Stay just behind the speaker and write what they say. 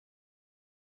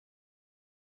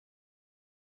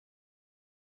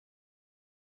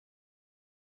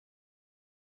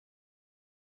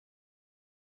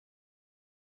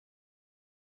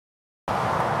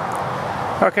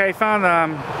Okay, I found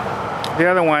the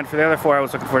other one for the other fort I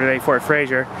was looking for today, Fort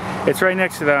Fraser. It's right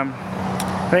next to the,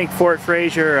 I think, Fort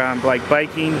Fraser like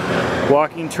biking,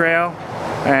 walking trail,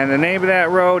 and the name of that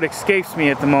road escapes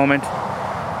me at the moment.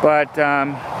 But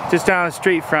just down the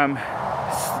street from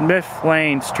Smith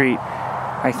Lane Street,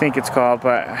 I think it's called.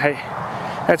 But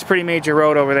that's a pretty major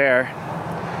road over there.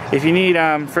 If you need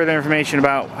further information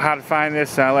about how to find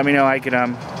this, let me know. I could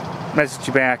message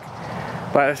you back.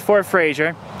 But it's Fort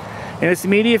Fraser. In its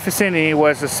immediate vicinity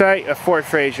was the site of Fort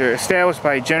Fraser, established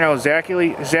by General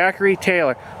Zachary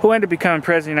Taylor, who ended up becoming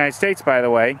President of the United States, by the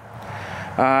way,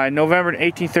 in November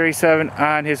 1837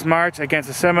 on his march against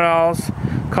the Seminoles,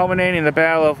 culminating in the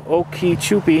Battle of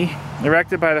Okeechobee,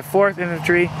 erected by the 4th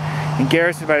Infantry and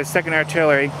garrisoned by the 2nd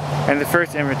Artillery and the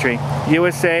 1st Infantry,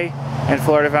 USA and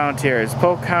Florida Volunteers.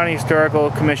 Polk County Historical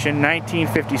Commission,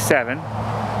 1957.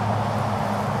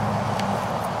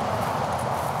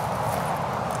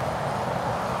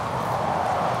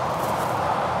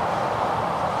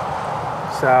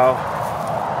 So,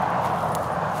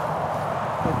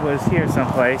 it was here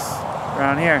someplace,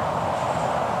 around here.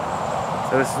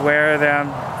 So this is where the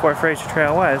Fort Fraser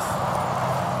Trail was.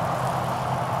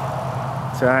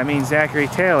 So that means Zachary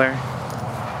Taylor,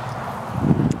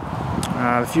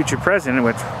 the future president,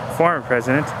 which former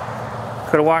president,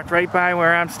 could have walked right by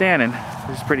where I'm standing.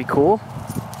 This is pretty cool.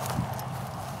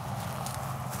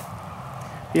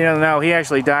 You know, no, he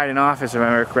actually died in office, if I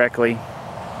remember correctly.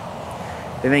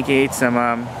 I think he ate some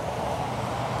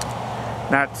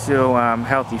not so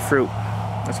healthy fruit.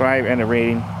 That's what I ended up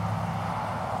reading.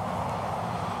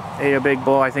 Ate a big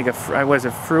bowl, I think, of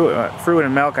fruit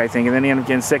and milk, I think, and then he ended up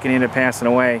getting sick and he ended up passing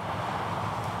away,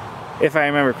 if I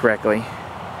remember correctly.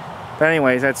 But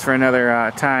anyways, that's for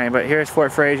another time. But here's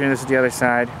Fort Fraser, and this is the other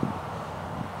side.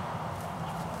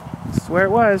 This is where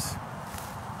it was.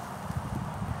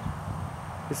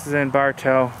 This is in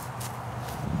Bartow.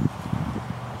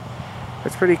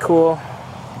 It's pretty cool.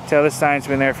 So this sign's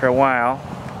been there for a while.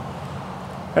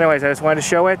 Anyways, I just wanted to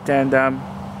show it and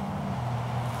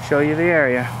show you the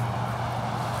area.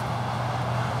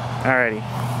 Alrighty.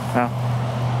 Well,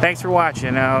 thanks for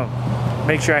watching. I'll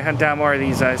make sure I hunt down more of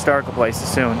these historical places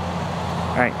soon.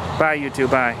 Alright, bye YouTube,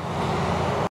 bye.